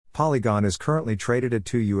Polygon is currently traded at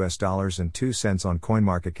 $2.02 on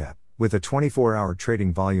CoinMarketCap, with a 24-hour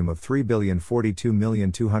trading volume of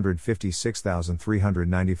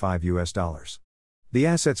 $3,042,256,395. The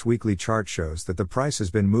asset's weekly chart shows that the price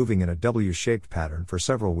has been moving in a W-shaped pattern for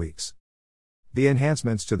several weeks. The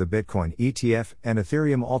enhancements to the Bitcoin ETF and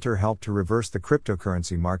Ethereum altar helped to reverse the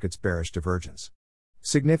cryptocurrency market's bearish divergence.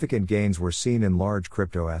 Significant gains were seen in large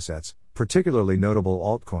crypto assets, particularly notable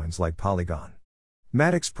altcoins like Polygon.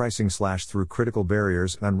 MATIC's pricing slashed through critical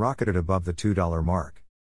barriers and rocketed above the $2 mark.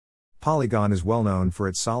 Polygon is well known for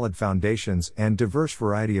its solid foundations and diverse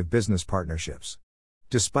variety of business partnerships.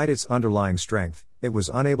 Despite its underlying strength, it was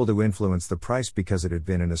unable to influence the price because it had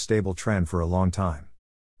been in a stable trend for a long time.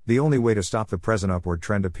 The only way to stop the present upward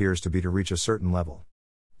trend appears to be to reach a certain level.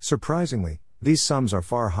 Surprisingly, these sums are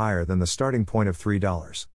far higher than the starting point of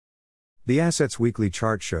 $3. The asset's weekly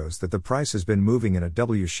chart shows that the price has been moving in a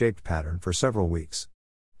W-shaped pattern for several weeks.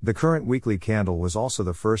 The current weekly candle was also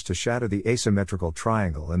the first to shatter the asymmetrical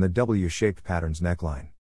triangle in the W-shaped pattern's neckline.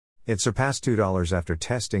 It surpassed $2 after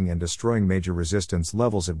testing and destroying major resistance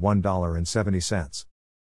levels at $1.70.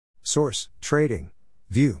 Source: Trading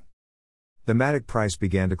View. The MATIC price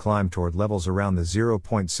began to climb toward levels around the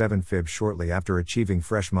 0.7 fib shortly after achieving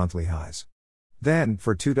fresh monthly highs. Then,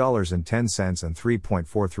 for $2.10 and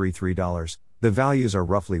 $3.433, the values are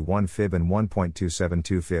roughly 1 fib and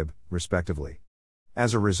 1.272 fib, respectively.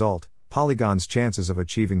 As a result, Polygon's chances of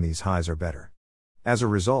achieving these highs are better. As a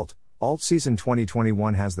result, alt season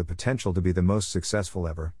 2021 has the potential to be the most successful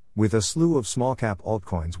ever, with a slew of small-cap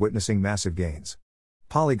altcoins witnessing massive gains.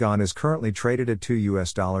 Polygon is currently traded at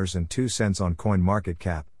 $2.02 on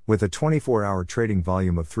CoinMarketCap, with a 24-hour trading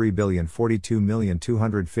volume of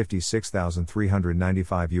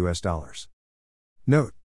 $3,042,256,395.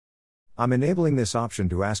 Note: I'm enabling this option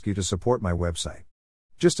to ask you to support my website.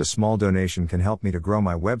 Just a small donation can help me to grow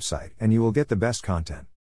my website and you will get the best content.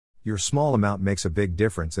 Your small amount makes a big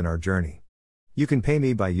difference in our journey. You can pay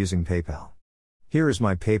me by using PayPal. Here is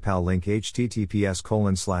my PayPal link: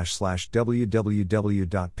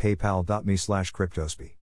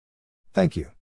 https://www.paypal.me/cryptospe. Thank you.